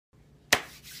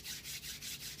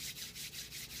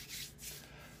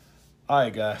All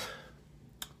right, guys.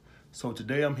 So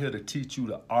today I'm here to teach you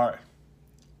the art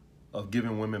of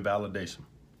giving women validation.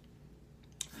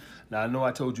 Now, I know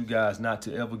I told you guys not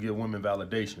to ever give women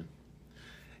validation,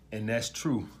 and that's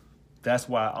true. That's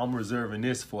why I'm reserving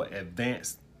this for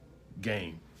advanced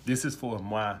game. This is for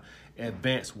my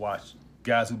advanced watch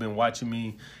guys who've been watching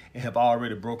me and have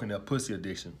already broken their pussy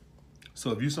addiction.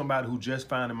 So if you're somebody who just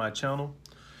found my channel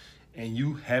and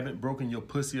you haven't broken your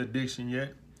pussy addiction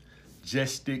yet,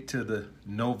 just stick to the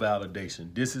no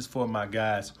validation. This is for my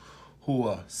guys who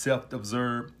are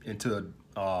self-observed into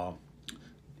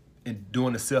in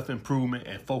doing the self-improvement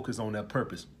and focus on their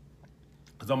purpose.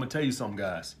 Because I'm gonna tell you something,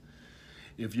 guys.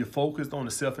 If you're focused on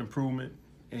the self-improvement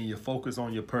and you're focused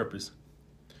on your purpose,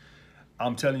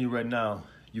 I'm telling you right now,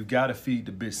 you gotta feed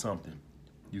the bitch something.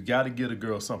 You gotta get a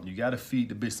girl something. You gotta feed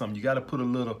the bitch something. You gotta put a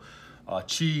little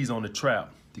cheese on the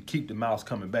trap to keep the mouse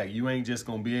coming back. You ain't just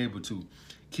gonna be able to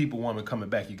keep a woman coming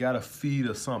back. You gotta feed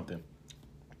her something.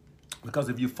 Because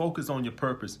if you focus on your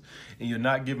purpose and you're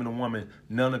not giving a woman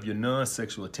none of your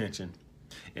non-sexual attention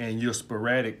and you're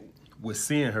sporadic with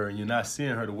seeing her and you're not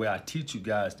seeing her the way I teach you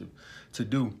guys to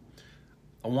do,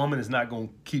 a woman is not gonna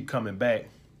keep coming back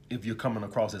if you're coming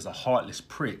across as a heartless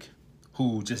prick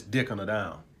who just dicking her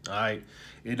down. All right,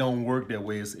 it don't work that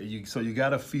way. So you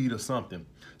gotta feed her something.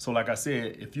 So like I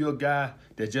said, if you're a guy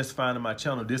that just finding my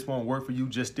channel, this won't work for you.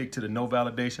 Just stick to the no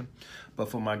validation. But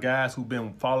for my guys who've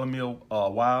been following me a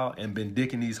while and been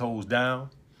dicking these hoes down,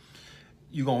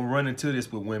 you're gonna run into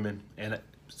this with women. And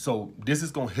so this is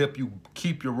gonna help you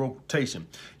keep your rotation.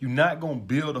 You're not gonna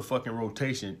build a fucking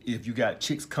rotation if you got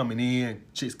chicks coming in,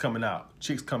 chicks coming out,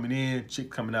 chicks coming in, chicks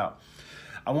coming out.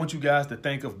 I want you guys to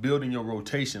think of building your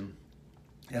rotation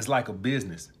as like a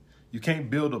business. You can't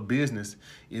build a business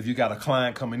if you got a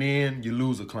client coming in, you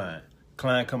lose a client.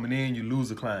 Client coming in, you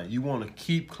lose a client. You want to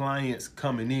keep clients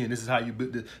coming in. This is how you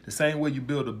build the same way you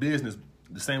build a business,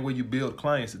 the same way you build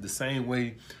clients is the same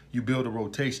way you build a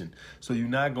rotation. So you're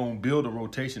not going to build a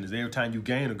rotation as every time you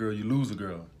gain a girl, you lose a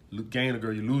girl. Gain a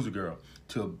girl, you lose a girl.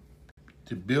 To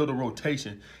build a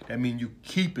rotation, that means you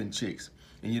keeping chicks.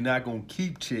 And you're not going to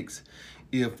keep chicks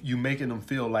if you making them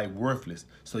feel like worthless.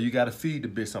 So you got to feed the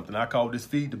bitch something. I call this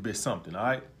feed the bitch something, all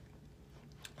right?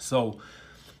 So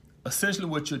essentially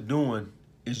what you're doing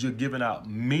is you're giving out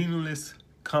meaningless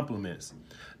compliments.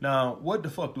 Now, what the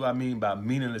fuck do I mean by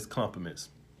meaningless compliments?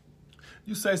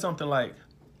 You say something like,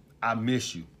 I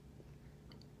miss you,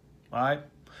 all right?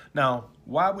 Now,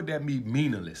 why would that be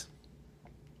meaningless?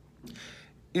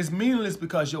 It's meaningless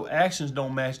because your actions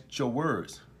don't match your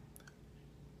words.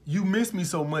 You miss me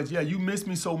so much. Yeah, you miss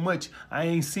me so much. I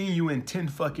ain't seen you in 10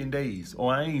 fucking days.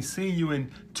 Or I ain't seen you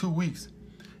in 2 weeks.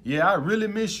 Yeah, I really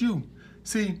miss you.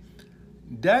 See,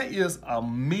 that is a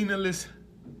meaningless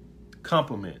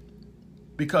compliment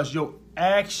because your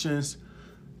actions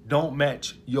don't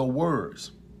match your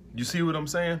words. You see what I'm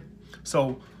saying?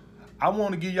 So I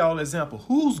want to give y'all an example.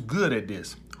 Who's good at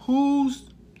this? Who's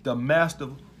the master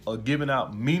of giving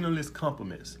out meaningless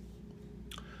compliments?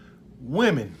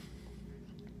 Women.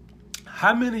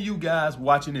 How many of you guys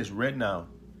watching this right now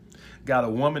got a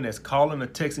woman that's calling or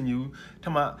texting you,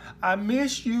 talking about, I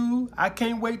miss you, I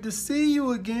can't wait to see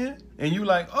you again? And you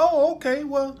like, oh, okay,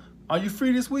 well, are you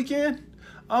free this weekend?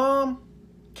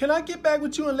 Can I get back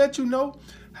with you and let you know?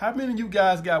 How many of you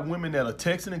guys got women that are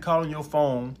texting and calling your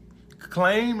phone,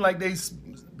 claim like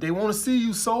they want to see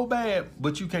you so bad,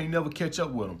 but you can't never catch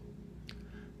up with them?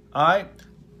 All right?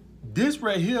 This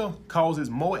right here causes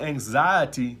more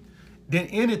anxiety than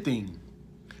anything.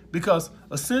 Because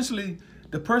essentially,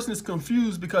 the person is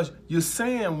confused because you're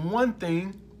saying one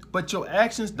thing, but your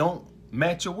actions don't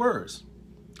match your words.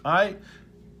 All right?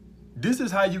 This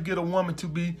is how you get a woman to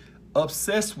be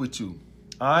obsessed with you.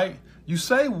 All right? You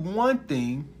say one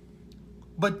thing,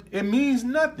 but it means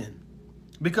nothing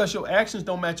because your actions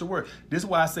don't match your word. This is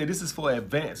why I say this is for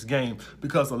advanced game,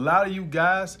 because a lot of you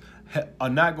guys are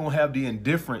not going to have the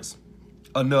indifference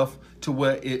enough to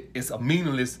where it's a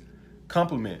meaningless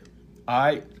compliment. All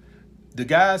right? The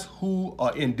guys who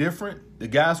are indifferent, the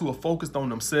guys who are focused on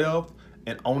themselves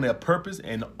and on their purpose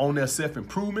and on their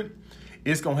self-improvement,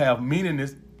 it's going to have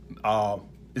meaningless.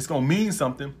 It's going to mean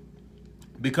something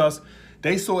because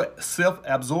they so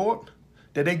self-absorbed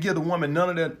that they give the woman none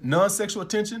of their non-sexual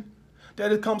attention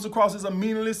that it comes across as a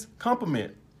meaningless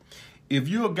compliment. If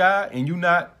you're a guy and you're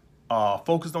not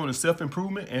focused on the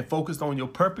self-improvement and focused on your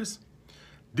purpose,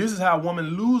 this is how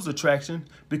women lose attraction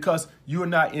because you're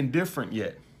not indifferent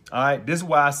yet. All right, this is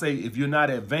why I say if you're not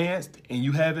advanced and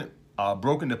you haven't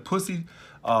broken the pussy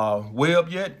web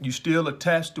yet, you still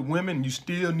attached to women, you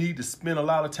still need to spend a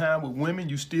lot of time with women,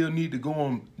 you still need to go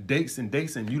on dates,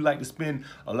 and you like to spend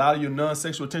a lot of your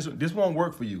non-sexual attention, this won't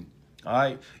work for you. All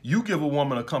right, you give a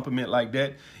woman a compliment like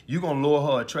that, you're gonna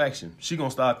lower her attraction. She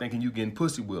gonna start thinking you getting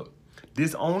pussy whipped.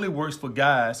 This only works for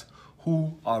guys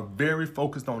who are very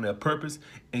focused on their purpose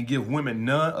and give women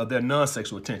none of their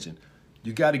non-sexual attention.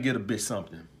 You gotta get a bitch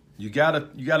something. You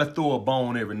gotta throw a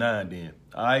bone every now and then.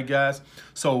 All right, guys.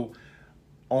 So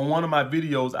on one of my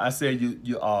videos, I said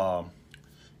you're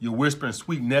whispering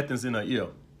sweet nothings in her ear.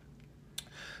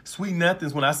 Sweet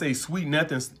nothings, when I say sweet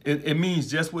nothings, it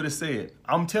means just what it said.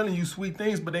 I'm telling you sweet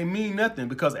things, but they mean nothing,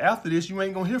 because after this, you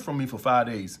ain't gonna hear from me for 5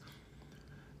 days.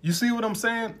 You see what I'm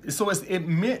saying? So it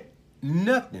meant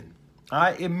nothing. All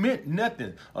right, it meant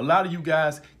nothing. A lot of you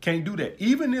guys can't do that.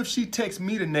 Even if she texts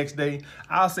me the next day,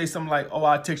 I'll say something like, oh,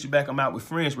 I'll text you back, I'm out with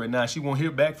friends right now. She won't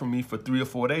hear back from me for 3 or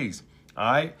 4 days.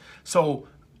 All right, so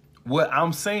what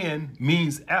I'm saying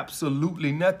means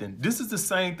absolutely nothing. This is the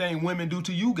same thing women do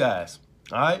to you guys.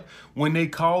 All right, when they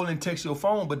call and text your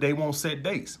phone, but they won't set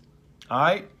dates. All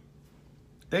right,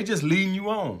 they just leading you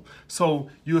on. So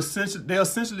they're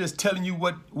essentially just telling you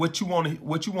what you want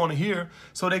to hear,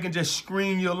 so they can just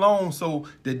screen you along. So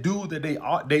the dude that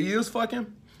they is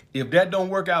fucking, if that don't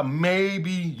work out,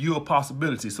 maybe you're a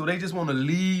possibility. So they just want to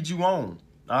lead you on.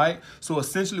 All right. So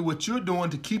essentially, what you're doing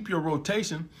to keep your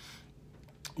rotation,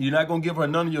 you're not gonna give her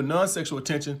none of your non-sexual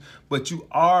attention, but you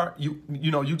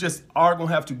just are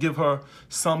gonna have to give her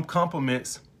some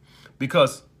compliments,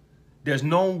 because there's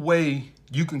no way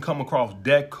you can come across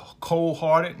that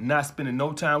cold-hearted, not spending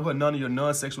no time with her, none of your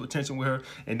non-sexual attention with her,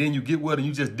 and then you get with her and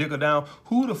you just dig her down.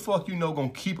 Who the fuck gonna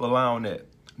keep allowing that?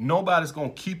 Nobody's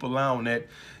gonna keep allowing that.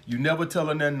 You never tell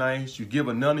her nothing nice. You give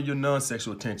her none of your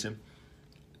non-sexual attention.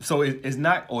 So it's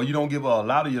not, or you don't give her a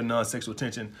lot of your non-sexual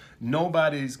attention.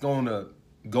 Nobody's gonna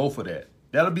go for that.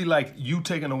 That'll be like you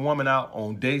taking a woman out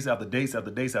on dates after dates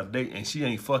after dates after date, and she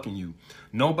ain't fucking you.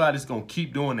 Nobody's gonna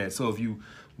keep doing that. So if you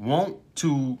want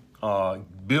to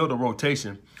build a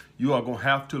rotation, you are gonna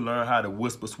have to learn how to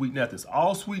whisper sweet nothings.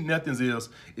 All sweet nothings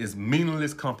is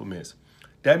meaningless compliments.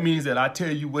 That means that I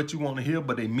tell you what you want to hear,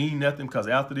 but they mean nothing, because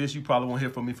after this, you probably won't hear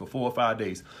from me for 4 or 5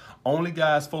 days. Only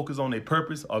guys focused on their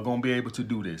purpose are gonna be able to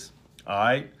do this. All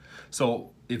right.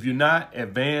 So if you're not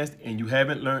advanced and you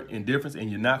haven't learned indifference and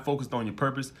you're not focused on your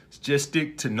purpose, just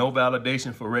stick to no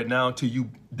validation for right now until you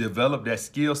develop that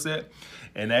skill set.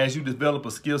 And as you develop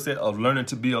a skill set of learning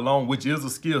to be alone, which is a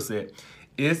skill set,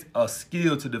 it's a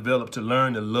skill to develop, to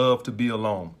learn to love to be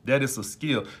alone. That is a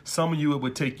skill. Some of you, it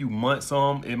would take you months.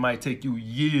 Some, it might take you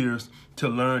years to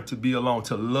learn to be alone,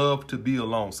 to love to be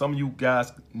alone. Some of you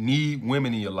guys need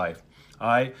women in your life. All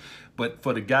right. But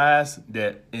for the guys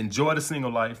that enjoy the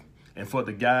single life, and for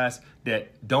the guys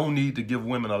that don't need to give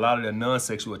women a lot of their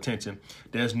non-sexual attention,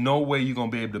 there's no way you're going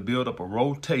to be able to build up a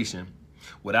rotation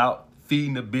without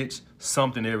feeding the bitch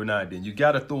something every now and then. You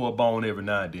got to throw a bone every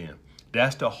now and then.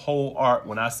 That's the whole art.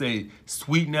 When I say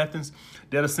sweet nothings,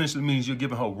 that essentially means you're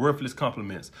giving her worthless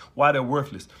compliments. Why they're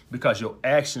worthless? Because your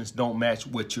actions don't match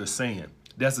what you're saying.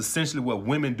 That's essentially what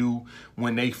women do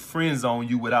when they friend zone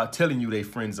you without telling you they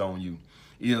friend zone you.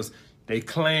 Is they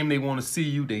claim they want to see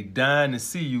you, they dying to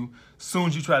see you. Soon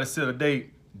as you try to set a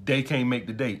date, they can't make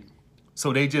the date.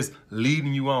 So they just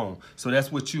leading you on. So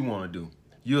that's what you want to do.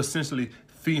 You essentially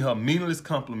feed her meaningless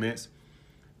compliments.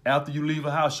 After you leave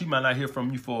her house, she might not hear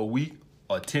from you for a week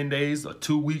or 10 days or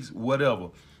 2 weeks, whatever.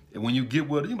 And when you get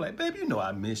with her, you're like, baby, you know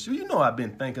I miss you. You know I've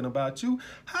been thinking about you.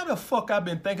 How the fuck I've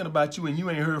been thinking about you and you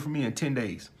ain't heard from me in 10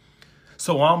 days?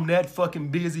 So I'm that fucking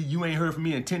busy, you ain't heard from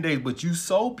me in 10 days, but you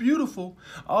so beautiful.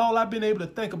 All I've been able to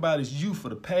think about is you for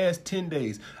the past 10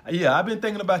 days. Yeah, I've been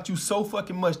thinking about you so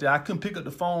fucking much that I couldn't pick up the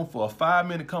phone for a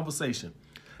 5-minute conversation.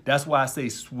 That's why I say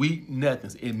sweet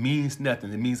nothings. It means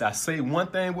nothing. It means I say one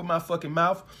thing with my fucking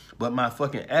mouth, but my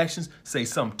fucking actions say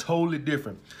something totally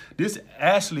different. This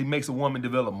actually makes a woman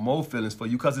develop more feelings for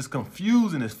you, because it's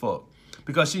confusing as fuck.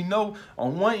 Because she know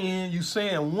on one end you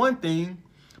saying one thing,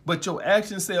 but your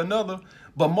actions say another.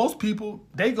 But most people,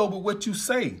 they go with what you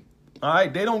say. All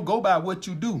right, they don't go by what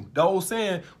you do. The old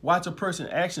saying, watch a person's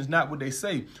actions, not what they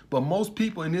say. But most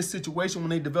people in this situation,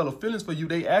 when they develop feelings for you,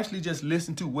 they actually just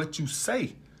listen to what you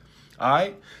say. All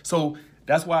right, so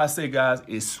that's why I say, guys,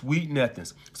 it's sweet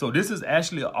nothings. So this is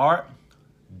actually an art.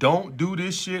 Don't do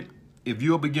this shit if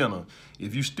you're a beginner.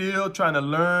 If you're still trying to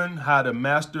learn how to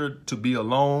master to be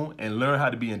alone and learn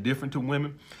how to be indifferent to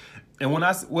women. And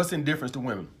what's indifference to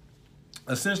women?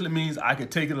 Essentially means I can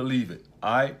take it or leave it.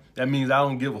 All right, that means I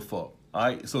don't give a fuck. All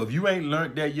right, so if you ain't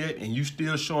learned that yet and you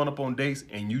still showing up on dates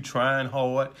and you trying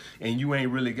hard and you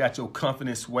ain't really got your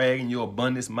confidence, swag, and your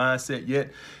abundance mindset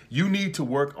yet, you need to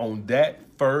work on that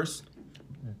first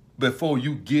before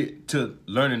you get to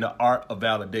learning the art of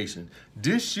validation.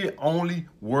 This shit only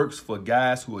works for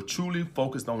guys who are truly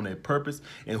focused on their purpose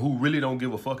and who really don't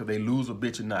give a fuck if they lose a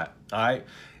bitch or not. All right,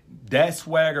 that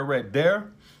swagger right there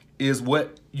is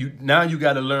what you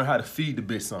got to learn how to feed the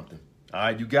bitch something. All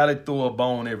right, you got to throw a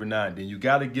bone every now and then. You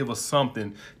got to give her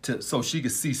something so she can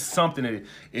see something. That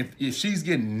if she's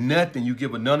getting nothing, you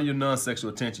give her none of your non-sexual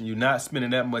attention. You're not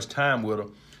spending that much time with her,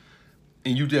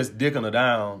 and you just dicking her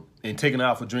down and taking her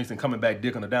out for drinks and coming back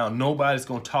dicking her down. Nobody's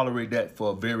going to tolerate that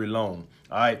for very long.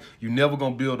 All right, you're never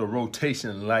going to build a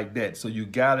rotation like that. So you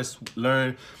got to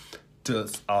learn to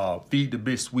feed the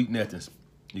bitch sweet nothings.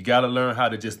 You got to learn how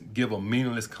to just give her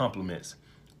meaningless compliments.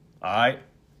 All right?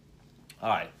 All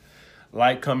right.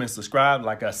 Like, comment, subscribe.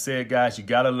 Like I said, guys, you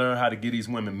got to learn how to give these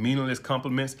women meaningless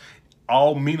compliments.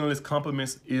 All meaningless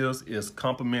compliments is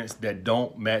compliments that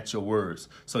don't match your words.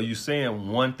 So you're saying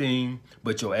one thing,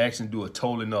 but your actions do a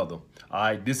totally another. All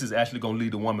right, this is actually going to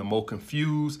leave the woman more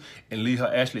confused and leave her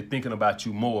actually thinking about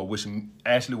you more, which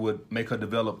actually would make her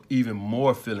develop even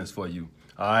more feelings for you.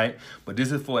 All right, but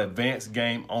this is for advanced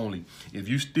game only. If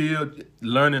you still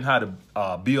learning how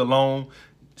to be alone,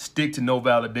 stick to no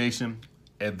validation.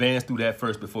 Advance through that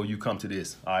first before you come to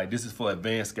this. All right, this is for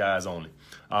advanced guys only.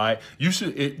 All right,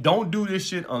 don't do this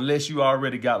shit unless you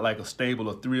already got like a stable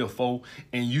of 3 or 4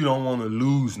 and you don't want to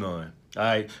lose none. All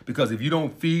right, because if you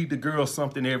don't feed the girl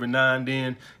something every now and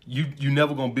then, you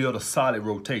never gonna build a solid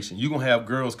rotation. You're gonna have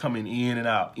girls coming in and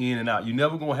out, in and out. You're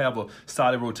never gonna have a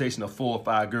solid rotation of 4 or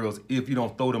 5 girls if you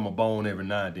don't throw them a bone every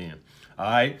now and then. All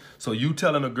right, so you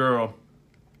telling a girl,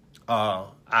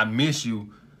 I miss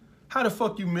you. How the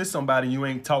fuck you miss somebody and you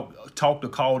ain't talk to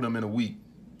call them in a week?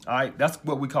 All right, that's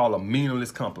what we call a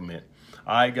meaningless compliment.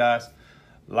 All right, guys,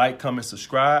 like, comment,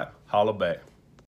 subscribe, holla back.